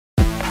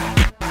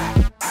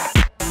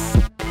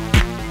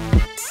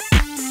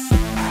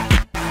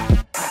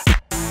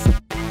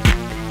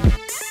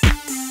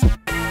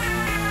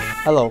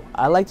Hello,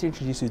 I'd like to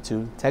introduce you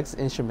to Texas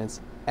Instruments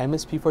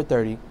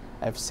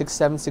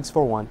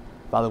MSP430F67641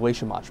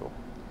 evaluation module.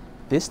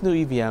 This new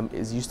EVM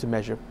is used to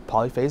measure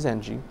polyphase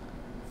energy,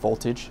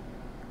 voltage,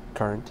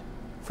 current,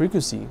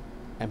 frequency,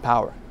 and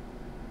power.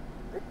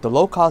 The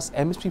low-cost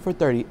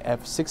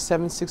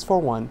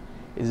MSP430F67641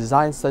 is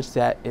designed such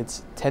that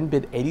its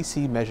 10-bit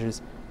ADC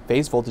measures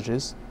phase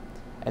voltages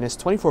and its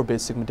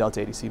 24-bit sigma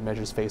delta ADC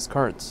measures phase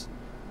currents.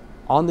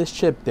 On this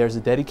chip, there's a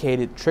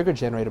dedicated trigger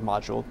generator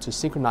module to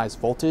synchronize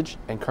voltage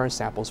and current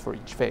samples for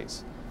each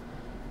phase.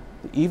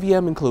 The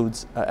EVM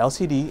includes a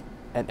LCD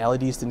and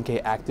LEDs to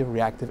indicate active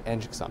reactive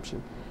energy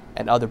consumption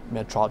and other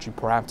metrology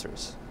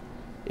parameters.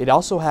 It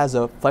also has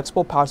a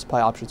flexible power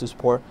supply option to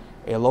support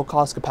a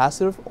low-cost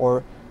capacitive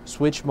or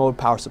switch mode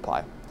power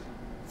supply.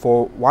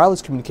 For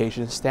wireless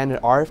communication,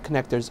 standard RF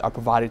connectors are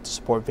provided to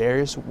support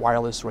various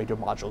wireless radio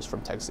modules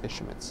from Texas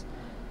Instruments.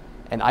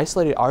 An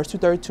isolated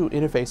RS-232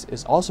 interface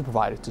is also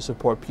provided to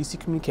support PC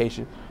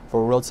communication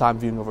for real-time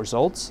viewing of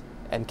results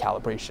and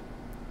calibration.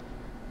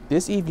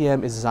 This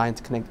EVM is designed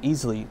to connect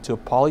easily to a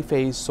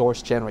polyphase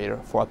source generator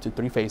for up to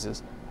 3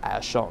 phases,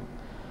 as shown.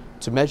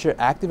 To measure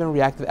active and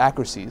reactive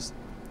accuracies,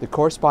 the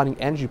corresponding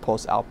energy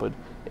pulse output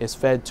is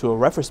fed to a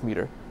reference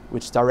meter,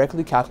 which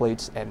directly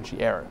calculates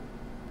energy error.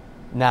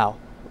 Now,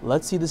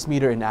 let's see this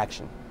meter in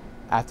action.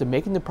 After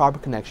making the proper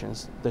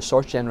connections, the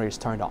source generator is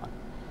turned on.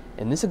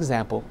 In this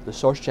example, the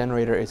source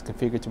generator is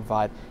configured to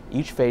provide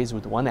each phase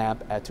with 1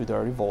 amp at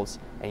 230 volts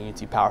and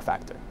unity power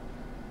factor.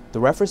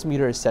 The reference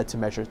meter is set to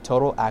measure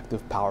total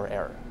active power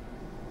error.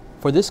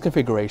 For this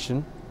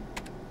configuration,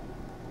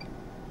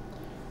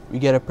 we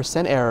get a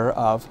percent error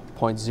of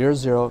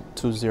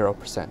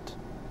 0.0020%.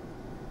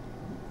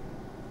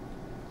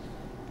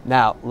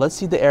 Now, let's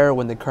see the error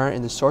when the current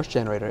in the source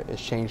generator is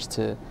changed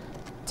to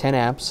 10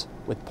 amps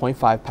with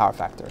 0.5 power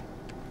factor.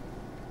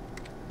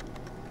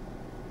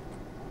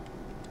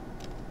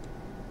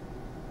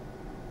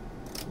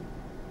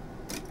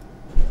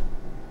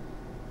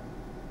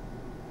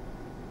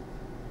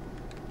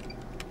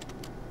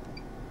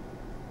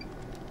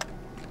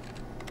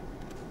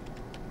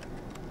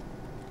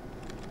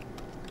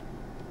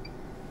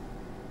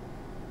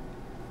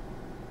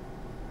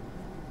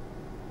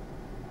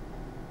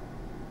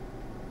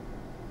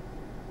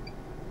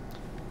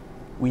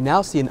 We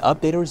now see an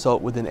updated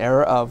result with an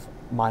error of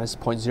minus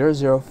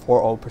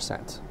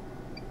 0.0040%.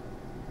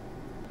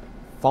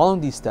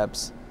 Following these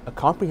steps, a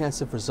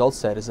comprehensive result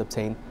set is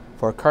obtained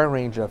for a current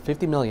range of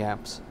 50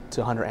 milliamps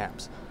to 100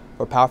 amps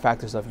for power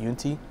factors of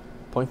unity,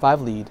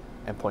 0.5 lead,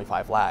 and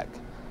 0.5 lag.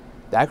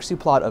 The accuracy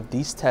plot of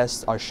these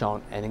tests are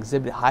shown and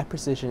exhibit high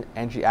precision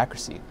energy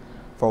accuracy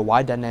for a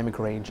wide dynamic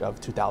range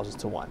of 2000s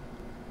to 1.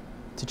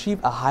 To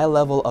achieve a high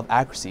level of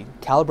accuracy,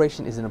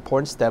 calibration is an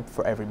important step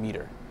for every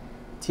meter.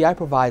 TI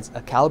provides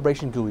a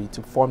calibration GUI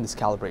to perform this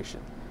calibration.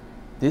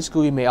 This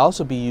GUI may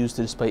also be used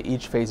to display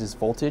each phase's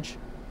voltage,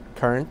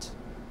 current,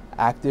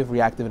 active,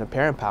 reactive, and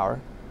apparent power,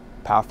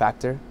 power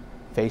factor,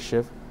 phase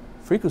shift,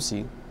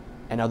 frequency,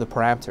 and other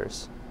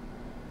parameters.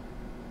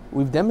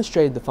 We've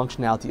demonstrated the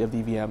functionality of the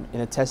EVM in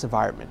a test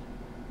environment.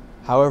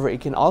 However, it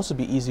can also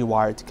be easily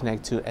wired to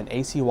connect to an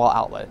AC wall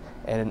outlet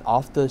and an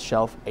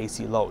off-the-shelf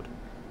AC load.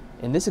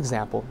 In this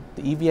example,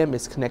 the EVM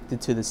is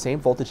connected to the same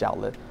voltage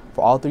outlet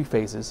for all 3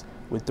 phases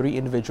with 3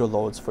 individual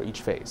loads for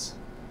each phase.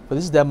 For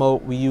this demo,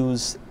 we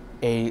use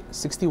a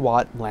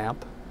 60-watt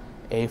lamp,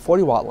 a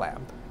 40-watt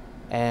lamp,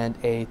 and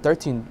a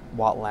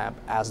 13-watt lamp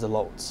as the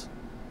loads.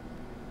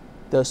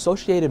 The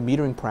associated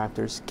metering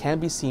parameters can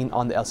be seen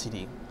on the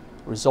LCD.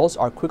 Results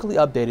are quickly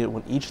updated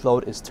when each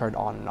load is turned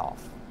on and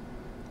off.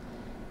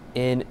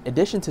 In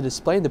addition to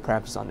displaying the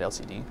parameters on the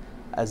LCD,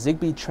 a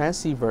Zigbee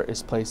transceiver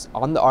is placed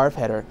on the RF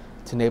header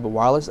to enable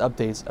wireless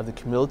updates of the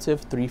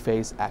cumulative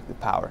 3-phase active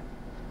power.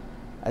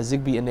 A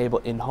Zigbee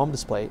enabled in-home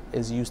display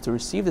is used to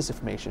receive this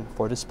information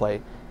for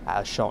display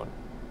as shown.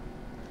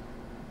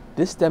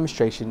 This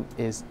demonstration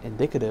is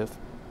indicative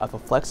of a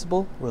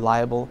flexible,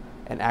 reliable,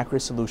 and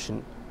accurate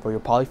solution for your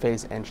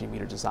polyphase energy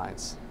meter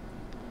designs.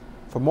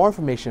 For more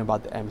information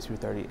about the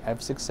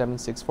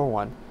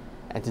MSP430F67641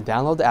 and to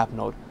download the app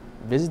node,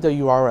 visit the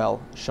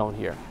URL shown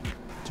here.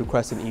 To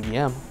request an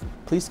EVM,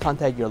 please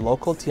contact your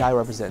local TI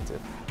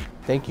representative.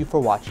 Thank you for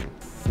watching.